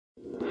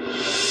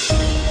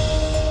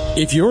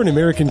If you're an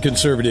American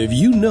conservative,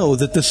 you know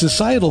that the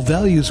societal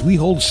values we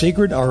hold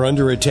sacred are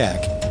under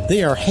attack.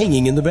 They are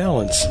hanging in the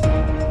balance.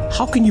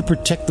 How can you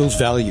protect those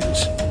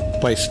values?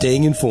 By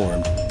staying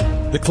informed.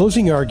 The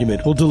Closing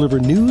Argument will deliver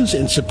news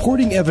and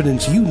supporting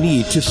evidence you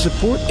need to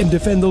support and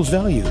defend those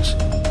values.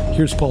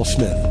 Here's Paul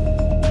Smith.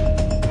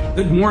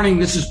 Good morning.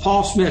 This is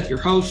Paul Smith, your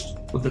host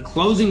of The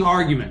Closing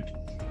Argument.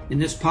 In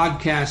this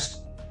podcast,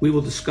 we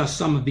will discuss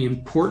some of the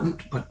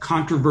important but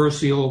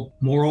controversial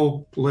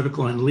moral,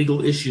 political, and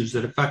legal issues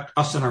that affect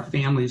us and our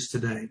families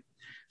today.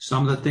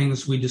 Some of the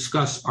things we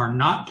discuss are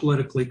not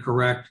politically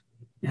correct,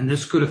 and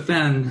this could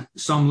offend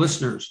some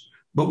listeners,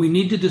 but we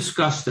need to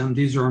discuss them.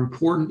 These are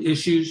important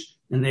issues,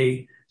 and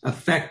they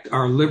affect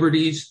our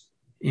liberties,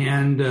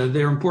 and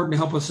they're important to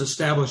help us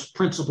establish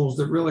principles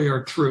that really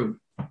are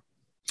true.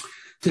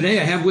 Today,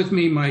 I have with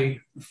me my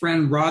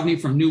friend Rodney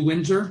from New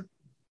Windsor,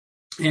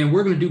 and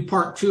we're going to do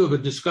part two of a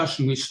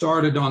discussion we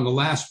started on the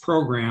last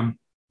program,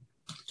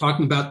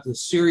 talking about the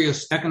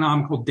serious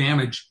economical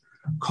damage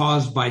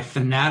caused by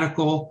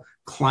fanatical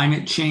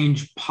climate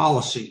change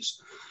policies.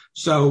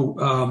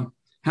 So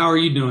how are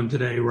you doing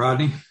today,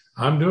 Rodney?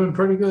 I'm doing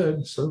pretty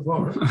good so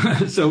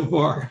far. So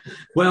far.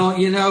 Well,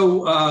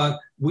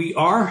 we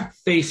are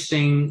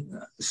facing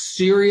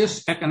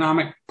serious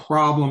economic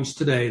problems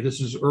today.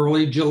 This is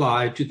early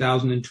July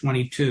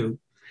 2022.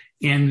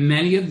 And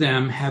many of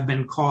them have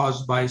been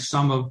caused by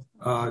some of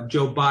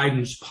Joe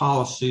Biden's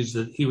policies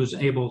that he was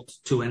able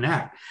to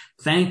enact.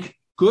 Thank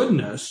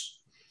goodness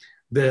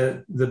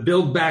the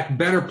Build Back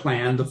Better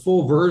plan, the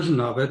full version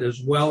of it, as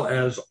well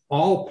as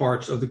all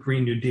parts of the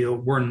Green New Deal,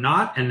 were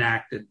not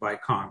enacted by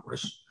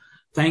Congress.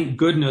 Thank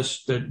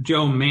goodness that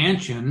Joe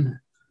Manchin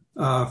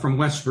from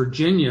West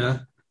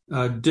Virginia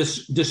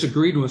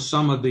disagreed with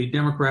some of the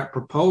Democrat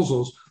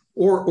proposals,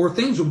 or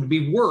things would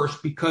be worse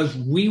because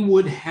we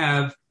would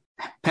have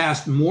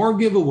passed more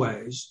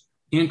giveaways,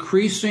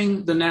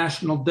 increasing the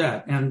national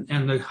debt.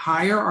 And the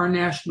higher our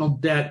national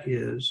debt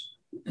is,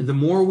 the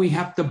more we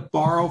have to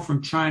borrow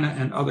from China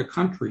and other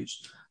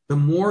countries, the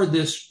more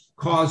this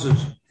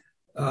causes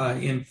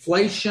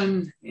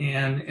inflation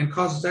and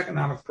causes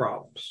economic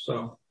problems.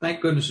 So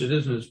thank goodness it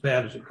isn't as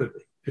bad as it could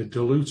be. It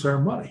dilutes our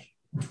money.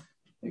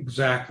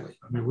 Exactly.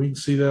 I mean, we can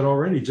see that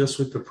already just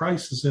with the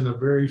prices in a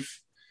very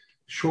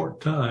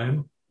short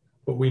time,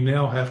 but we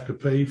now have to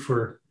pay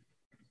for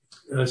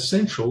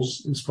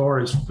essentials as far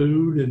as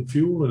food and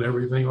fuel and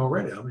everything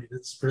already. I mean,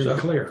 it's very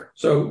clear.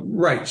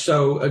 Right.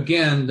 So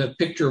again, the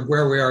picture of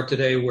where we are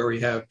today, where we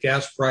have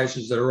gas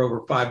prices that are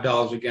over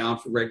 $5 a gallon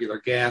for regular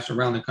gas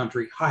around the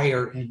country,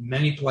 higher in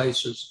many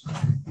places,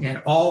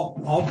 and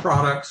all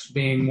products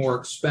being more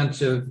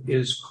expensive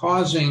is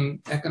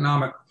causing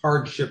economic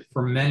hardship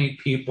for many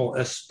people,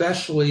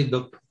 especially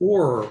the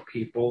poorer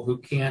people who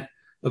can't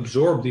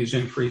absorb these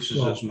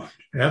increases as much.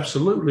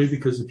 Absolutely,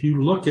 because if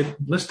you look at,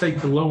 let's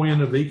take the low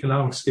end of the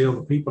economic scale,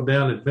 the people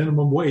down at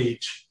minimum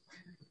wage.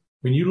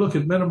 When you look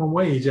at minimum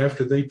wage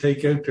after they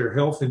take out their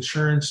health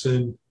insurance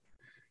and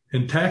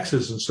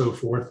taxes and so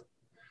forth,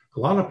 a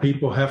lot of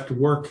people have to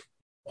work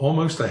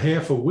almost a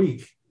half a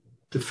week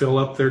to fill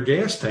up their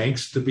gas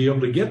tanks to be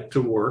able to get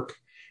to work.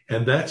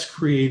 And that's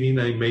creating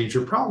a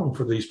major problem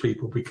for these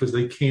people because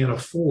they can't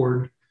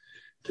afford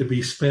to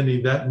be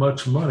spending that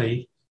much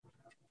money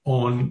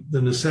on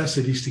the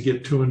necessities to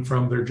get to and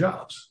from their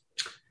jobs.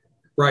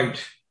 Right.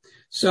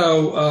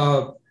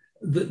 So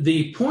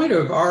the point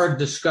of our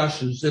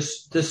discussions,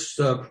 this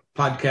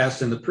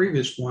podcast and the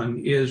previous one,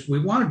 is we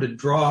wanted to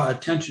draw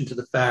attention to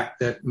the fact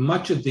that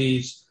much of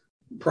these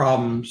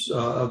problems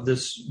of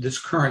this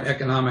current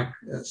economic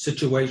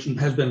situation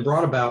has been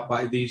brought about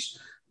by these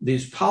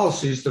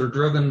policies that are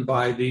driven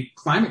by the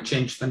climate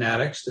change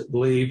fanatics that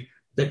believe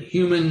that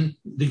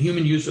the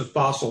human use of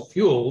fossil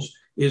fuels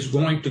is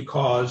going to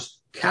cause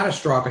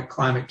catastrophic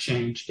climate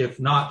change if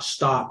not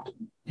stopped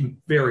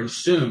very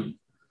soon.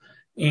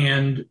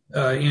 And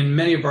in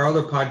many of our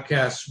other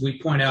podcasts, we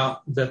point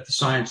out that the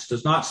science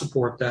does not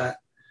support that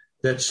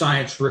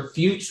science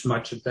refutes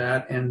much of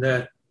that, and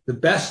that the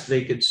best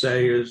they could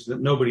say is that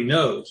nobody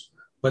knows.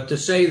 But to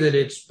say that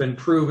it's been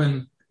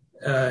proven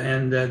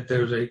and that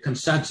there's a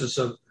consensus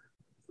of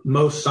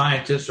most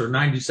scientists, or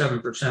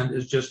 97%,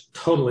 is just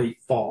totally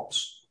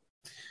false.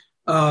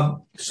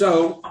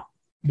 So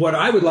what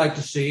I would like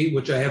to see,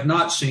 which I have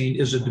not seen,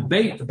 is a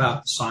debate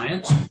about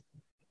science.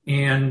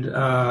 And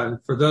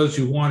for those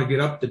who want to get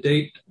up to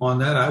date on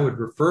that, I would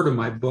refer to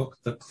my book,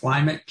 The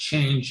Climate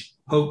Change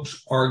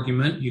Hoax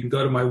Argument. You can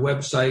go to my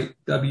website,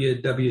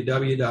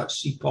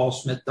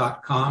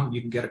 www.cpaulsmith.com.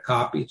 You can get a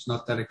copy. It's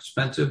not that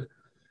expensive.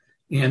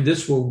 And it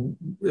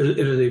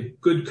is a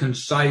good,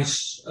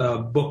 concise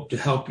book to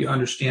help you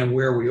understand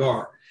where we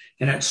are.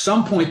 And at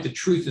some point, the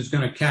truth is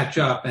going to catch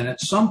up. And at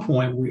some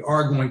point, we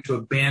are going to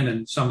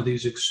abandon some of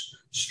these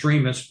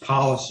extremist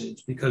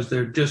policies because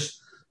they're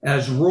just,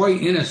 as Roy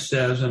Innis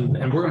says, and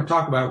we're going to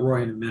talk about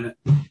Roy in a minute,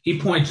 he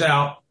points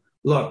out,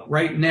 look,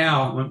 right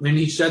now, when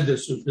he said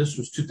this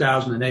was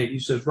 2008, he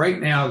says, right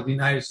now, the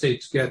United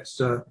States gets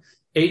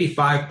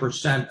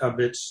 85% of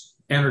its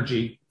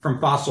energy from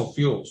fossil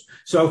fuels.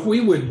 So if we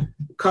would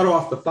cut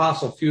off the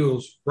fossil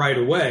fuels right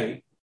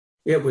away,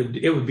 it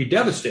would be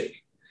devastating.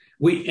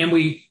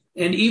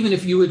 And even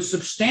if you would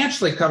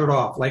substantially cut it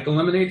off, like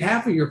eliminate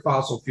half of your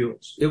fossil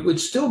fuels, it would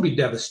still be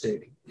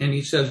devastating. And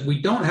he says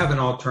we don't have an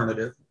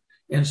alternative.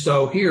 And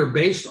so here,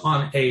 based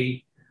on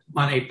a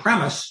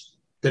premise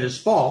that is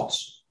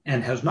false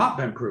and has not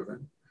been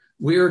proven,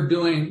 we are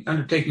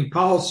undertaking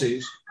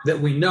policies that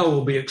we know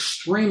will be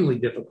extremely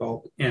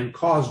difficult and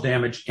cause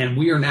damage, and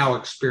we are now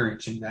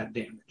experiencing that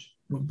damage.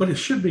 But it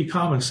should be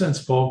common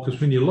sense, Paul, because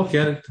when you look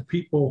at it, the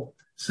people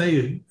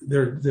say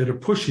that are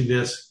pushing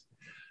this,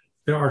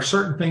 there are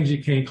certain things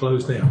you can't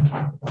close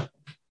down.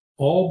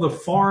 All the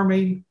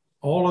farming,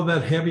 all of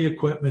that heavy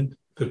equipment,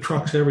 the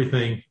trucks,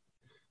 everything,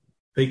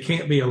 they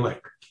can't be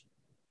electric.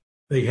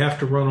 They have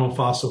to run on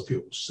fossil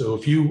fuels. So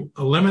if you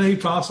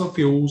eliminate fossil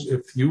fuels,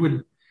 if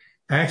the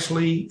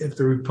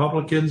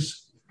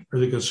Republicans or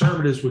the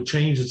conservatives would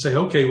change and say,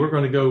 okay, we're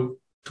going to go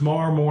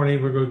tomorrow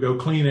morning, we're going to go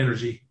clean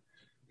energy,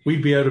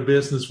 we'd be out of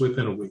business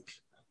within a week,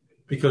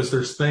 because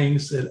there's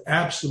things that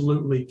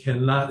absolutely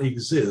cannot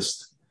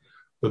exist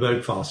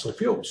without fossil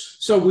fuels.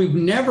 So we've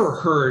never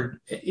heard,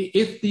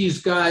 if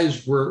these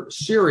guys were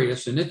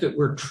serious and if it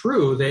were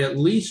true, they at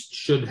least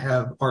should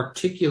have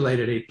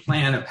articulated a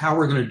plan of how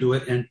we're going to do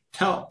it and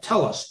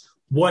tell us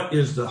what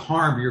is the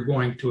harm you're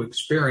going to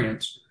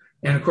experience.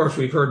 And of course,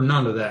 we've heard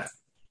none of that.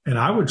 And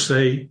I would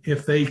say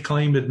if they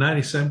claim that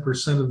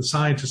 97% of the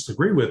scientists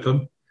agree with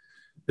them,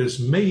 there's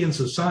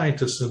millions of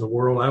scientists in the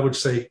world, I would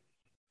say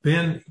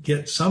then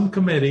get some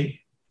committee.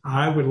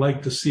 I would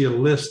like to see a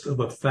list of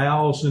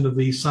 1,000 of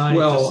these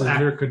scientists and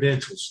their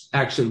credentials.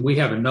 Actually, we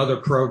have another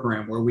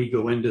program where we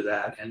go into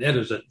that, and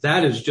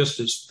that is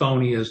just as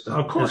phony as the.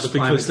 Of course,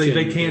 because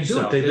they can't do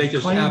it. They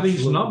claim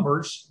these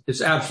numbers.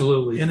 It's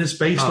absolutely. And it's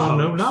based on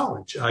no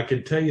knowledge. I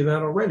can tell you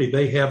that already.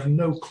 They have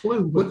no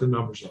clue what the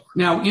numbers are.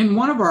 Now, in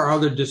one of our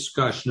other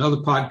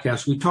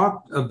podcasts, we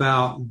talked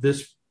about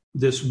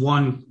this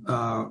one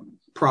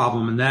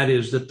problem, and that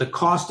is that the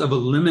cost of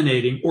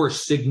eliminating or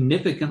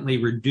significantly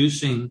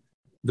reducing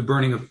the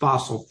burning of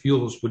fossil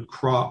fuels would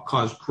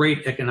cause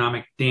great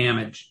economic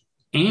damage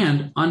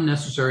and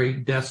unnecessary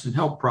deaths and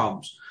health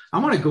problems. I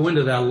want to go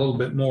into that a little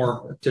bit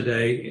more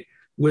today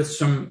with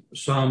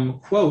some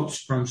quotes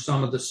from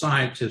some of the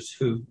scientists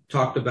who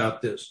talked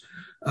about this.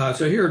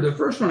 So here, the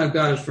first one I've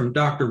got is from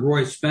Dr.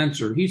 Roy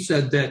Spencer. He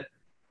said that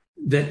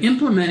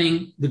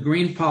implementing the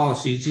green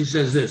policies, he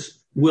says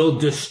this, will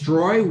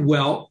destroy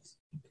wealth,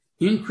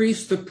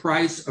 increase the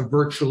price of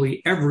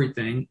virtually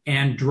everything,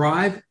 and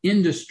drive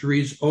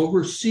industries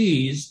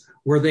overseas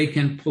where they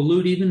can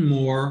pollute even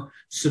more,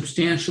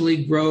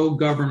 substantially grow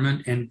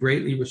government, and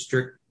greatly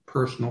restrict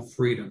personal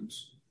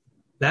freedoms.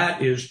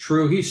 That is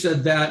true. He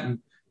said that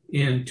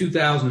in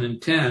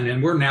 2010,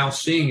 and we're now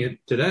seeing it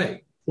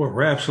today. Well,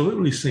 we're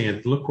absolutely seeing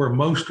it. Look where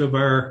most of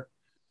our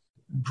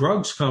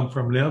drugs come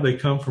from now. They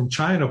come from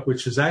China,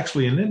 which is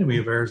actually an enemy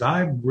of ours.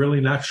 I'm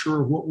really not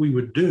sure what we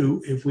would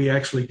do if we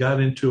actually got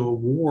into a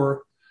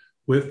war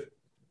with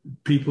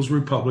People's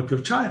Republic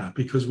of China,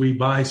 because we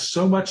buy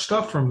so much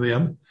stuff from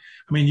them.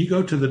 I mean, you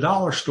go to the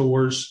dollar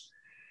stores,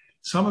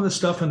 some of the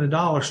stuff in the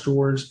dollar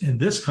stores in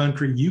this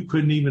country, you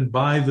couldn't even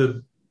buy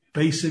the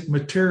basic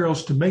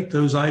materials to make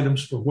those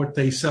items for what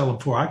they sell them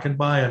for. I can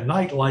buy a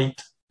night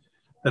light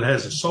that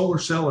has a solar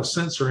cell, a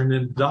sensor, and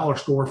in the dollar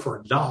store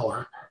for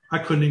 $1. I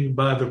couldn't even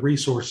buy the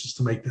resources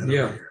to make that over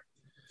here.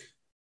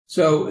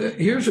 So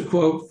here's a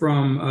quote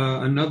from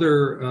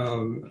another,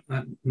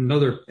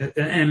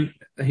 and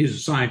he's a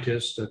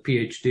scientist, a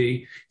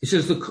PhD. He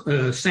says,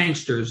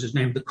 Sangster is his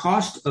name, the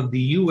cost of the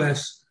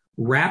U.S.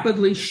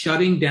 rapidly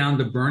shutting down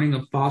the burning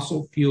of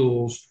fossil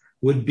fuels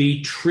would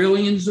be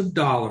trillions of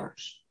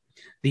dollars.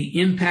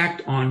 The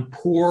impact on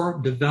poor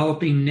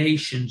developing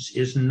nations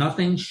is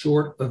nothing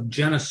short of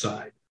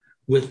genocide,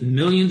 with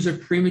millions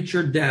of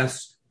premature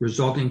deaths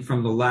resulting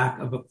from the lack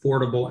of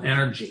affordable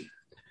energy.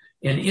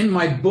 And in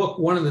my book,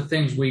 one of the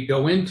things we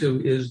go into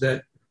is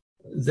that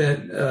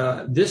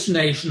this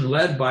nation,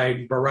 led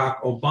by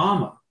Barack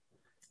Obama,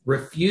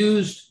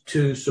 refused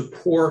to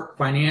support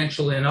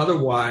financially and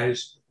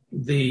otherwise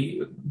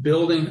the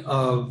building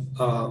of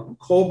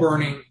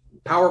coal-burning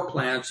power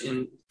plants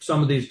in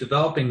some of these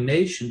developing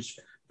nations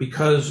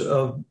because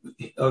of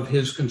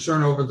his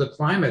concern over the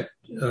climate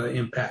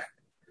impact.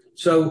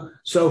 So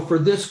for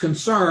this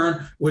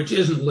concern, which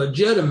isn't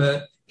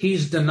legitimate,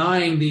 he's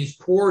denying these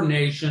poor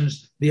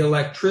nations the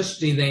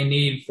electricity they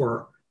need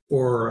for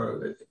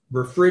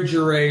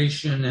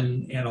refrigeration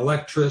and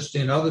electricity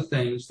and other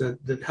things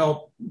that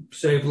help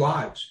save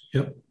lives.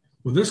 Yep.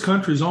 Well, this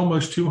country is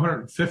almost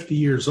 250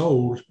 years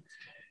old,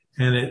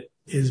 and it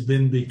has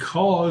been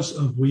because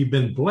we've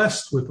been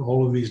blessed with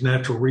all of these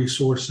natural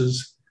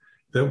resources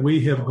that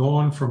we have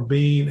gone from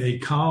being a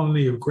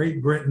colony of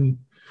Great Britain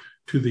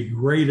to the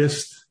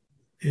greatest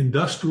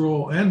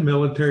industrial and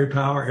military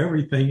power,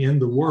 everything in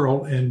the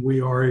world, and we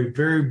are a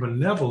very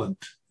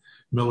benevolent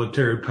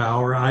military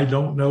power. I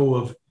don't know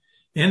of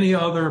any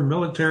other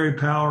military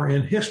power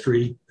in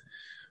history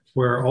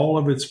where all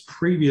of its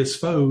previous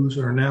foes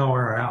are now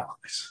our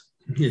allies.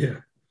 Yeah.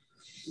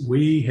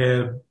 We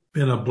have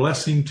been a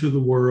blessing to the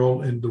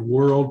world, and the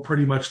world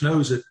pretty much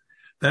knows it.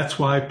 That's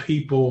why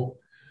people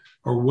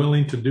are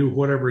willing to do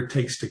whatever it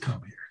takes to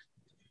come here.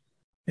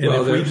 And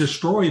if we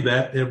destroy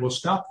that, it will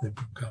stop them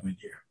from coming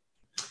here.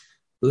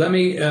 Let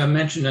me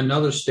mention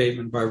another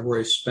statement by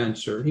Roy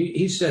Spencer.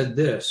 He said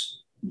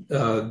this,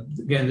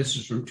 again, this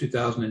is from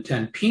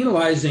 2010,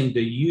 penalizing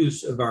the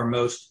use of our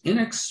most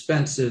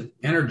inexpensive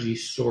energy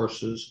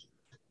sources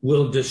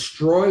will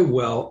destroy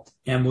wealth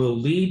and will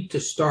lead to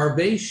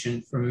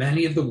starvation for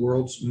many of the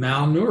world's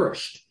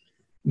malnourished.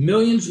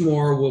 Millions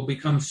more will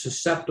become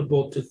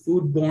susceptible to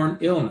foodborne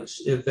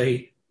illness if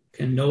they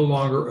can no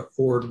longer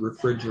afford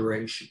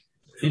refrigeration.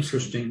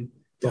 Interesting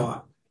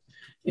thought.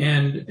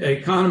 And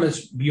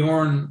economist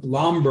Bjorn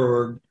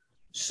Lomborg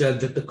said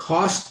that the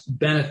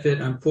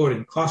cost-benefit, I'm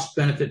quoting,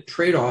 cost-benefit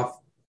trade-off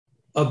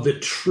of the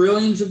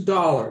trillions of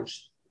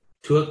dollars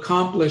to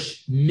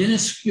accomplish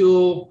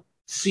minuscule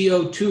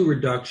CO2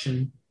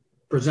 reduction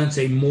presents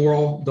a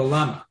moral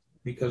dilemma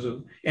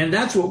and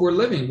that's what we're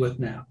living with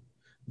now.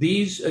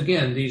 These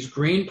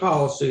green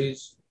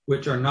policies,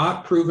 which are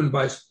not proven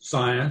by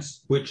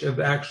science, which have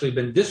actually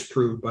been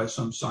disproved by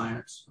some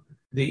science,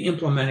 the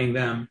implementing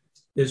them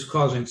is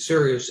causing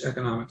serious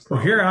economic problems.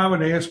 Well, here I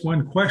would ask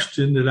one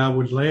question that I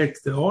would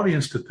like the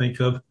audience to think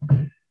of.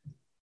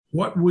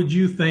 What would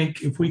you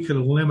think if we could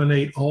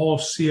eliminate all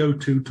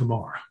CO2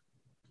 tomorrow?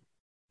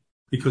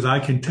 Because I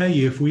can tell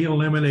you, if we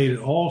eliminated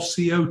all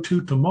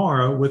CO2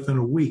 tomorrow within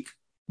a week,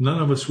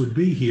 none of us would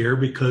be here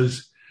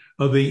because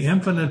of the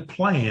infinite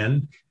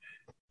plan.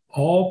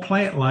 All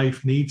plant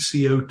life needs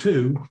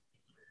CO2.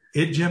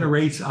 It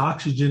generates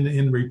oxygen.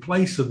 In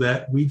replace of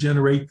that, we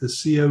generate the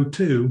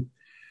CO2.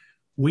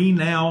 We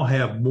now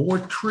have more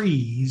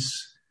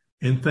trees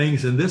and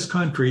things in this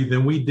country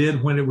than we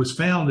did when it was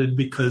founded,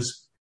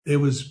 because it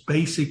was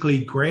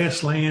basically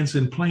grasslands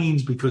and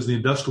plains because the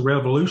Industrial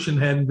Revolution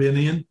hadn't been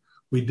in.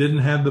 We didn't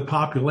have the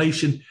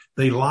population.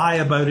 They lie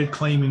about it,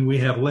 claiming we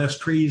have less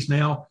trees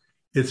now.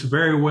 It's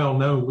very well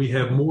known we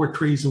have more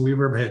trees than we've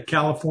ever had.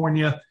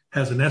 California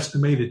has an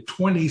estimated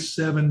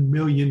 27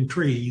 million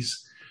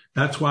trees.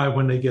 That's why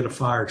when they get a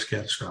fire, it's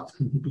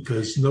catastrophic,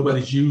 because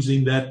nobody's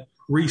using that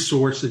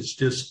resource. It's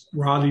just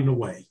rotting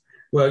away.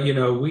 Well,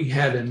 we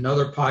had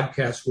another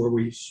podcast where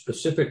we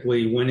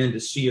specifically went into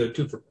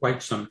CO2 for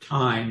quite some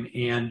time.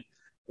 And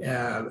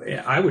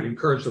I would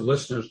encourage the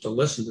listeners to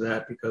listen to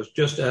that, because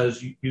just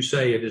as you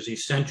say, it is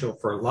essential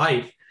for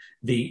life.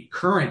 The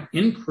current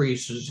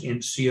increases in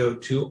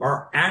CO2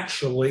 are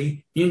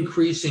actually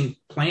increasing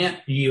plant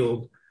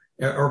yield,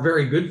 are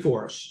very good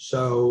for us.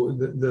 So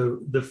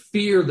the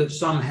fear that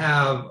some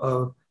have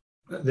of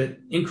that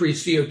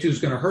increased CO2 is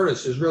going to hurt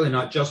us is really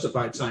not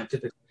justified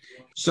scientifically.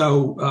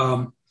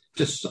 So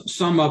to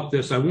sum up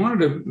this, I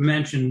wanted to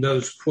mention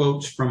those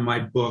quotes from my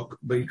book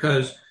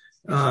because,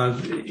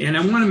 and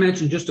I want to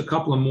mention just a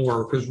couple of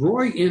more, because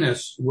Roy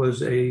Innis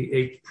was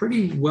a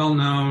pretty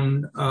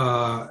well-known,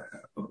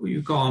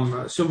 you call him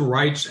a civil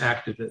rights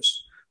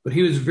activist, but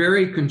he was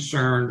very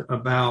concerned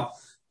about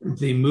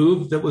the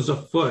move that was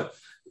afoot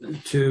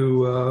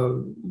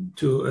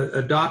to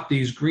adopt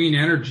these green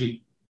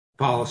energy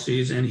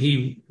policies, and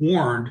he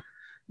warned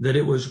that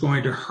it was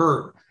going to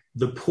hurt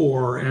the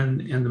poor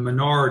and the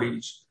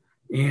minorities,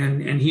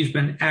 and he's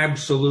been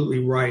absolutely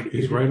right.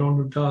 He's right on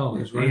the dial.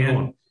 He's right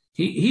on.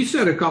 He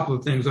said a couple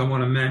of things I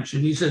want to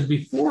mention. He said,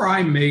 before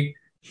I make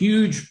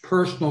huge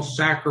personal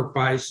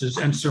sacrifices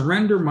and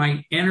surrender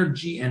my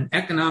energy and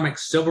economic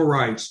civil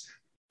rights,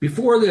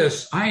 before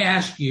this, I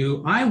ask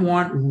you, I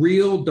want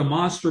real,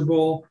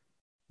 demonstrable,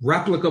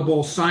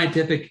 replicable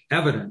scientific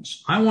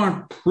evidence. I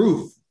want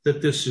proof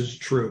that this is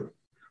true.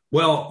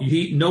 Well,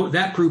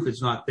 that proof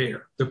is not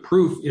there. The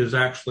proof is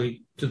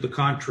actually to the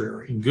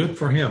contrary. Good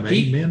for him.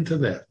 Amen to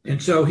that.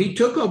 And so he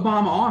took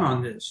Obama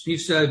on this. He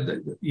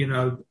said,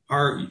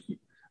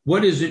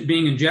 what is it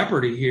being in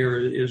jeopardy here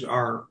is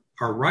our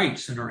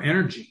rights and our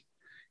energy.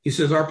 He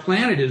says, our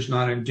planet is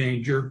not in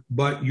danger,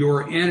 but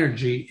your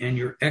energy and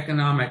your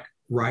economic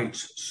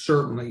rights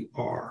certainly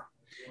are.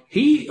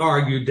 He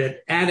argued that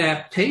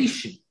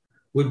adaptation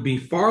would be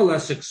far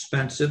less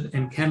expensive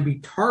and can be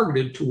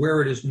targeted to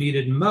where it is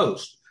needed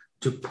most,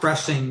 to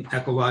pressing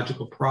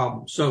ecological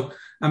problems. So,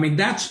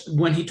 that's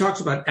when he talks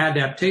about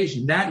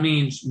adaptation, that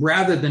means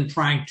rather than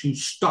trying to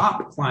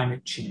stop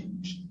climate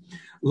change,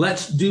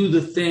 let's do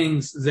the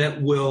things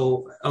that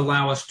will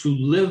allow us to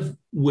live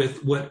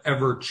with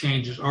whatever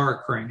changes are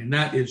occurring. And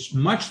that is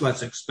much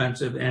less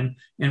expensive and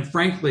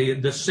frankly,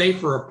 the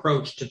safer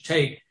approach to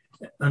take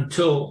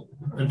until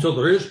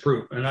there is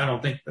proof. And I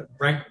don't think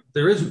that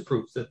there isn't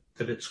proof that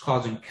it's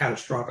causing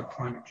catastrophic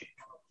climate change.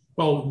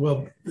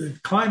 Well,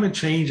 climate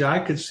change, I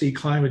could see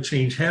climate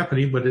change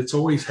happening, but it's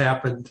always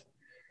happened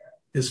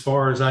as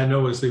far as I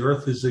know, as the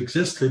earth has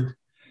existed.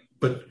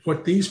 But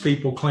what these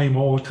people claim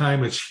all the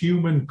time is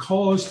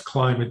human-caused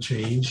climate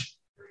change.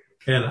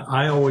 And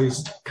I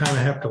always kind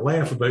of have to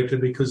laugh about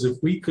it, because if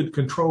we could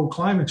control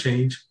climate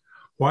change,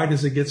 Why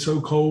does it get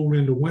so cold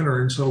in the winter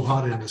and so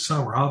hot in the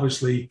summer?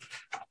 Obviously,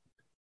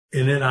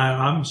 and then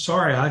I'm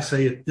sorry, I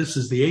say it, this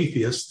is the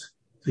atheist.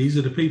 These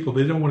are the people,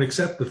 they don't want to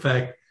accept the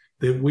fact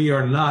that we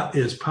are not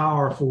as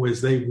powerful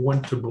as they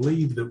want to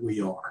believe that we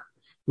are.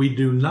 We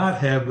do not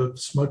have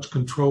as much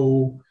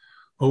control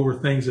over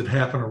things that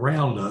happen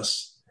around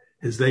us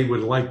as they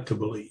would like to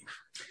believe.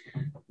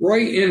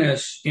 Roy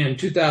Innes in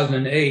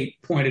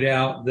 2008 pointed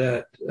out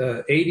that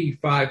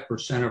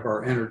 85% of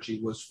our energy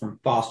was from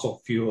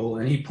fossil fuel,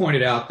 and he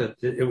pointed out that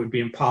it would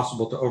be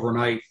impossible to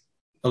overnight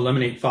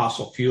eliminate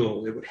fossil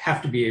fuel. It would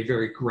have to be a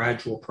very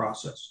gradual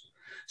process.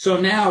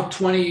 So now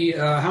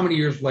how many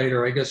years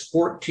later? I guess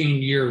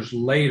 14 years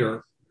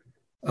later,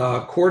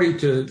 according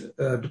to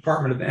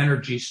Department of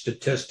Energy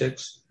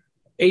statistics,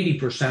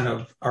 80%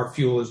 of our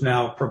fuel is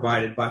now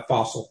provided by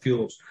fossil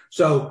fuels.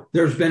 So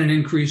there's been an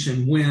increase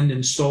in wind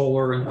and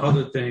solar and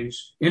other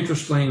things.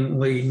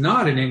 Interestingly,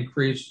 not an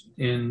increase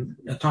in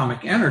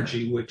atomic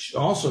energy, which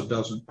also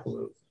doesn't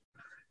pollute,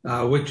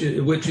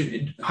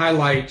 which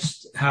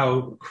highlights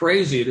how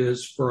crazy it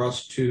is for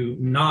us to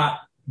not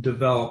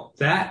develop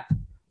that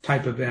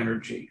type of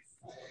energy.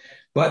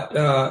 But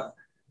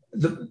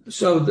in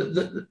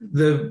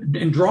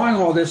drawing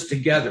all this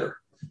together,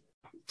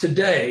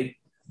 today,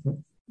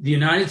 the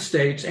United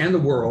States and the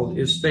world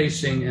is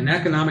facing an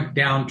economic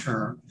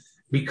downturn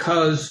at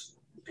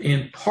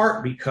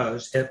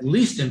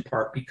least in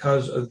part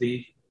because of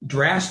the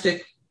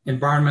drastic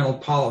environmental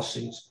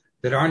policies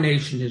that our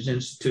nation is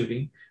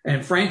instituting.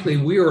 And frankly,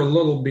 we are a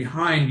little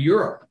behind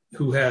Europe,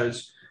 who had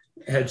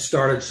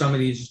started some of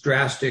these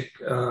drastic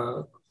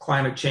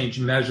climate change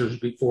measures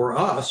before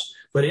us.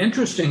 But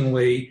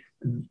interestingly,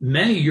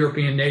 many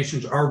European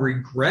nations are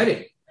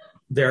regretting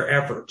their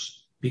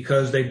efforts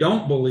because they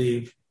don't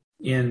believe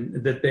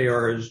that they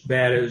are as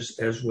bad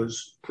as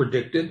was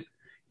predicted,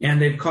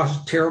 and they've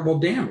caused terrible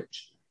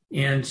damage.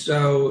 And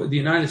so the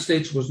United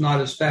States was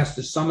not as fast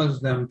as some of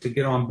them to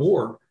get on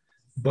board,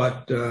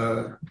 but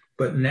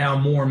now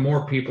more and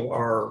more people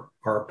are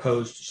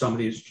opposed to some of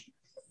these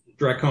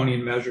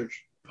draconian measures.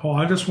 Paul,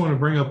 I just want to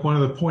bring up one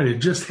other point. It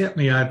just hit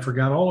me. I'd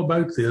forgot all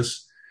about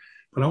this,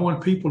 but I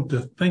want people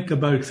to think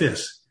about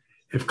this.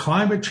 If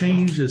climate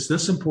change is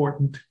this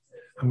important,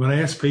 I'm going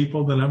to ask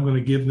people, then I'm going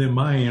to give them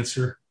my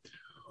answer.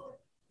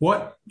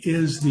 What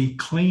is the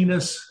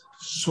cleanest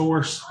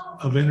source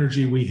of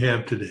energy we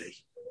have today?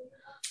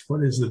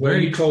 What is the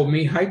you told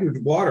me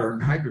hydrogen, water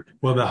and hydrogen.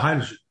 Well, the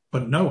hydrogen,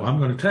 but no, I'm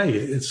going to tell you,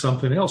 it's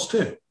something else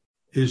too,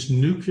 is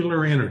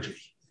nuclear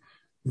energy.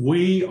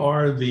 We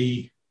are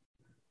the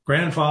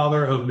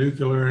grandfather of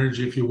nuclear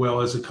energy, if you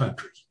will, as a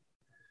country.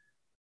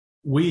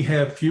 We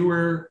have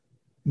fewer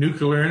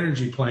nuclear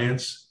energy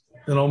plants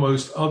than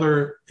almost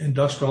other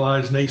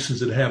industrialized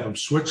nations that have them.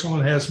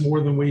 Switzerland has more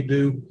than we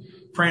do.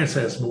 France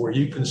has more.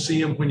 You can see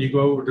them when you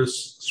go over to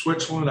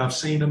Switzerland. I've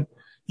seen them.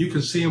 You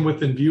can see them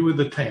within view of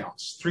the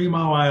towns. 3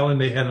 Mile Island,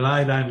 they had an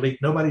iodine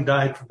leak. Nobody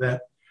died from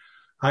that.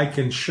 I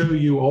can show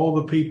you all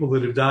the people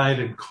that have died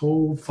in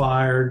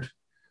coal-fired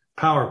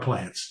power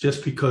plants,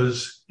 just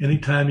because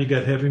anytime you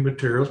got heavy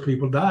materials,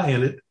 people die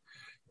in it.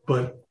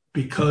 But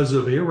because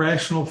of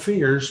irrational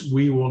fears,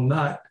 we will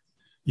not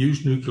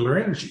use nuclear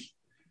energy.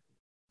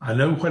 I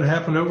know what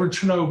happened over in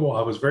Chernobyl.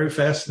 I was very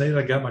fascinated.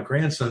 I got my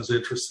grandsons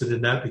interested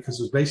in that because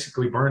it was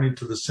basically burning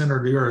to the center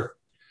of the earth.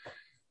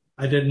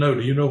 I didn't know.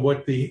 Do you know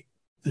what the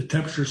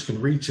temperatures can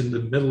reach in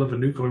the middle of a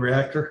nuclear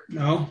reactor?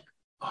 No.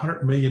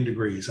 100 million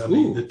degrees. I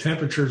mean, the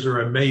temperatures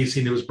are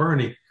amazing. It was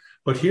burning.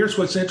 But here's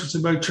what's interesting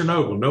about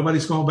Chernobyl.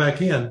 Nobody's going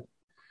back in,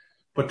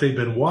 but they've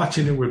been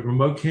watching it with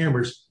remote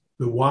cameras.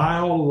 The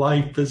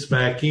wildlife is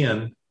back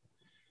in,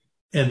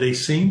 and they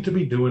seem to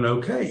be doing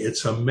okay.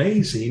 It's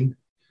amazing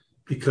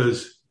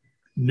because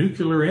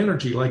nuclear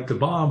energy, like the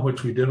bomb,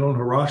 which we did on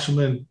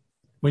Hiroshima, and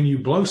when you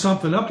blow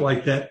something up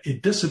like that,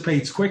 it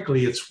dissipates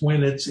quickly. It's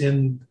when it's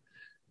in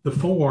the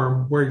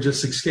form where it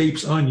just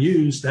escapes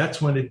unused.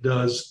 That's when it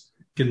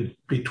can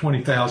be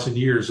 20,000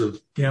 years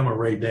of gamma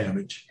ray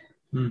damage.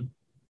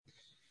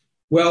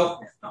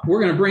 Well,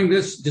 we're going to bring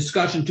this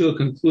discussion to a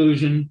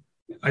conclusion.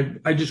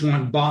 I just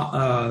want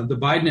the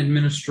Biden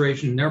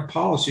administration, their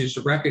policies,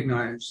 to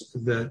recognize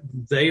that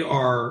they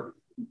are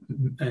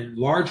in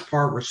large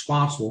part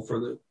responsible for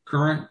the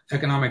current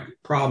economic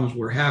problems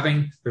we're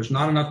having. There's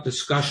not enough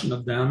discussion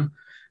of them,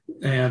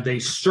 and they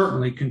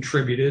certainly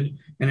contributed.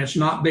 And it's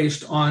not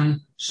based on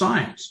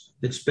science.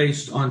 It's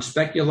based on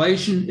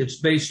speculation. It's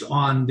based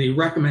on the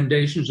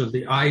recommendations of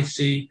the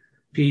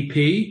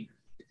IPCC,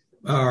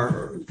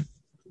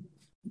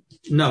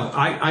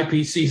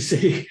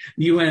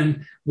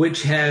 UN,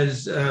 which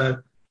has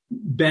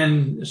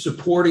been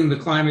supporting the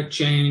climate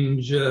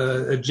change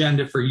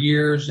agenda for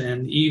years,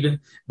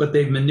 but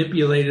they've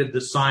manipulated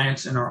the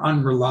science and are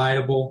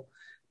unreliable.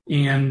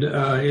 And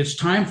it's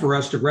time for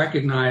us to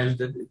recognize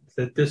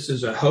that this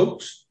is a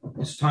hoax.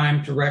 It's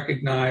time to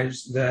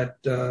recognize that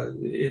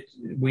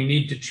we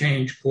need to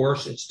change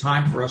course. It's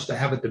time for us to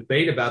have a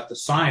debate about the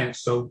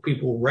science so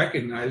people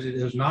recognize it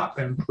has not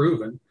been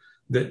proven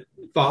that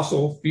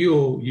fossil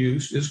fuel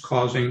use is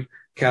causing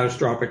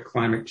catastrophic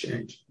climate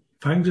change.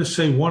 If I can just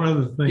say one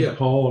other thing,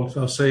 Paul, if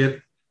I'll say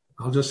it,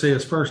 I'll just say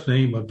his first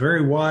name. A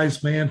very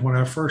wise man. When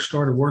I first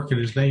started working,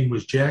 his name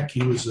was Jack.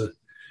 He was a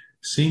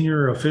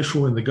senior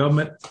official in the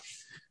government.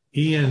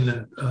 He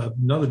and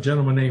another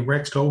gentleman named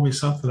Rex told me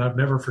something I've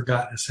never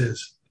forgotten. It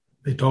says,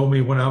 they told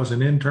me when I was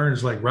an intern,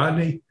 it's like,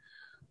 Rodney,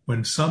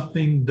 when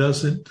something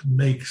doesn't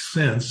make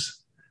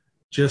sense,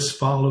 just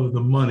follow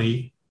the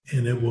money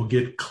and it will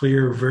get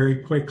clear very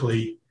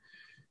quickly.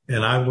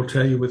 And I will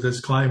tell you, with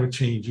this climate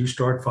change, you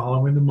start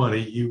following the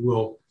money, you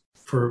will,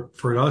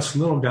 for us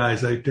little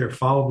guys out there,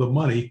 follow the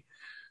money.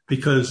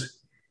 Because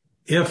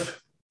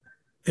if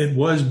it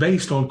was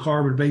based on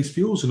carbon-based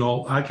fuels and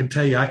all, I can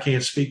tell you, I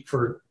can't speak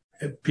for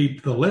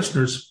people, the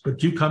listeners,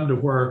 but you come to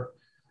where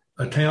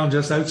a town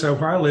just outside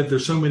where I live,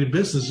 there's so many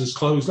businesses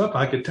closed up.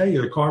 I could tell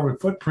you the carbon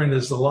footprint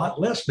is a lot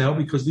less now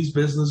because these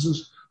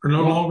businesses are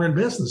no longer in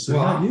business. They're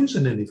not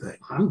using anything.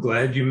 I'm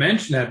glad you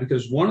mentioned that,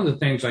 because one of the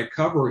things I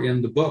cover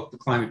in the book, The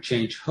Climate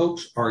Change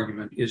Hoax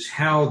Argument, is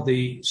how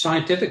the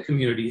scientific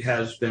community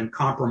has been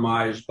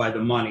compromised by the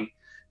money.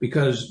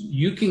 Because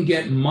you can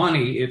get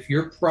money if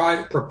your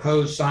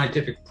proposed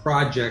scientific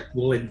project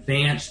will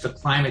advance the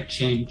climate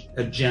change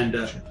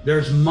agenda.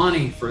 There's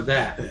money for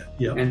that.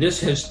 Yep. And this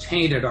has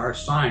tainted our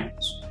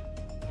science.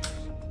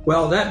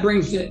 Well, that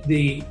brings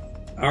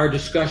our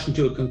discussion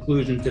to a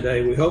conclusion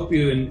today. We hope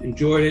you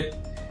enjoyed it.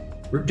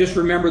 Just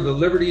remember, the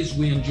liberties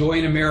we enjoy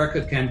in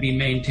America can be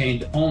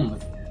maintained only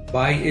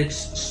by its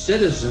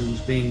citizens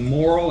being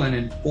moral and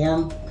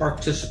informed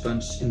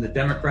participants in the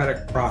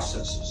democratic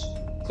processes.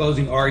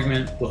 Closing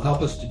argument will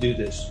help us to do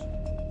this.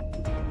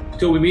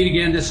 Until we meet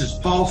again, this is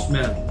Paul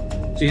Smith.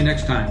 See you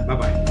next time.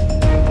 Bye-bye.